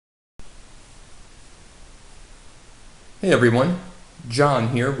Hey everyone, John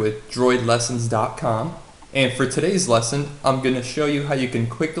here with droidlessons.com, and for today's lesson I'm going to show you how you can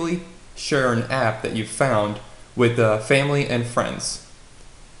quickly share an app that you found with family and friends.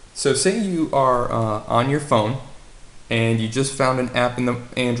 So say you are on your phone and you just found an app in the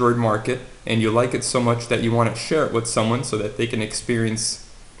Android market and you like it so much that you want to share it with someone so that they can experience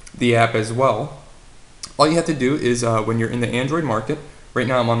the app as well. All you have to do is when you're in the Android market, right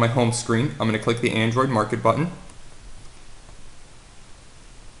now I'm on my home screen, I'm going to click the Android market button.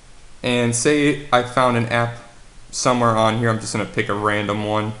 And say I found an app somewhere on here. I'm just going to pick a random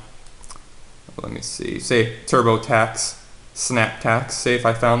one. Let me see. Say TurboTax, SnapTax. Say if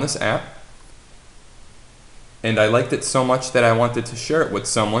I found this app and I liked it so much that I wanted to share it with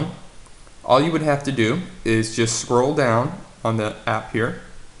someone, all you would have to do is just scroll down on the app here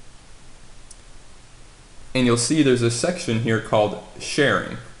and you'll see there's a section here called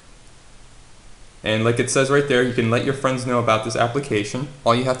Sharing. And like it says right there, you can let your friends know about this application.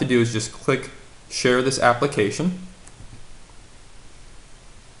 All you have to do is just click Share this application.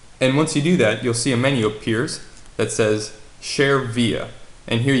 And once you do that, you'll see a menu appears that says Share Via.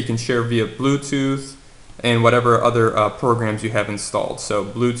 And here you can share via Bluetooth and whatever other programs you have installed. So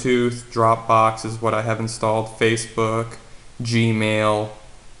Bluetooth, Dropbox is what I have installed, Facebook, Gmail.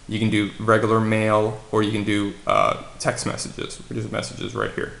 You can do regular mail, or you can do text messages, which is messages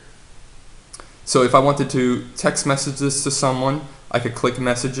right here. So if I wanted to text message this to someone, I could click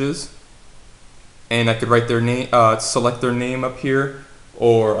Messages, and I could write their name, select their name up here,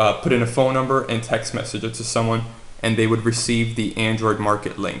 or put in a phone number and text message it to someone, and they would receive the Android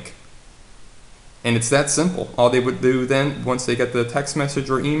Market link. And it's that simple. All they would do then, once they get the text message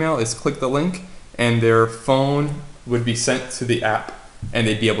or email, is click the link, and their phone would be sent to the app, and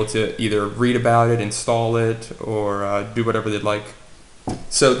they'd be able to either read about it, install it, or do whatever they'd like.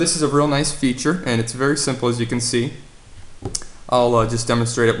 So this is a real nice feature, and it's very simple, as you can see. I'll just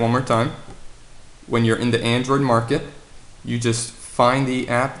demonstrate it one more time. When you're in the Android market, you just find the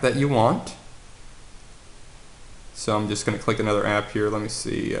app that you want. So I'm just going to click another app here. Let me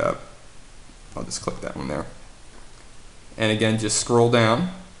see. I'll just click that one there. And again, just scroll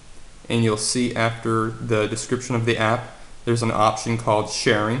down, and you'll see after the description of the app, there's an option called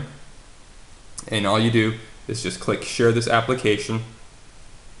Sharing. And all you do is just click Share this application,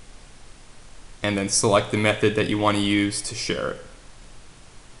 and then select the method that you want to use to share it.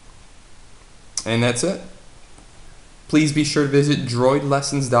 And that's it. Please be sure to visit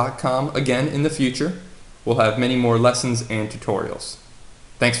droidlessons.com again in the future. We'll have many more lessons and tutorials.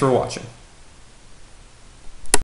 Thanks for watching.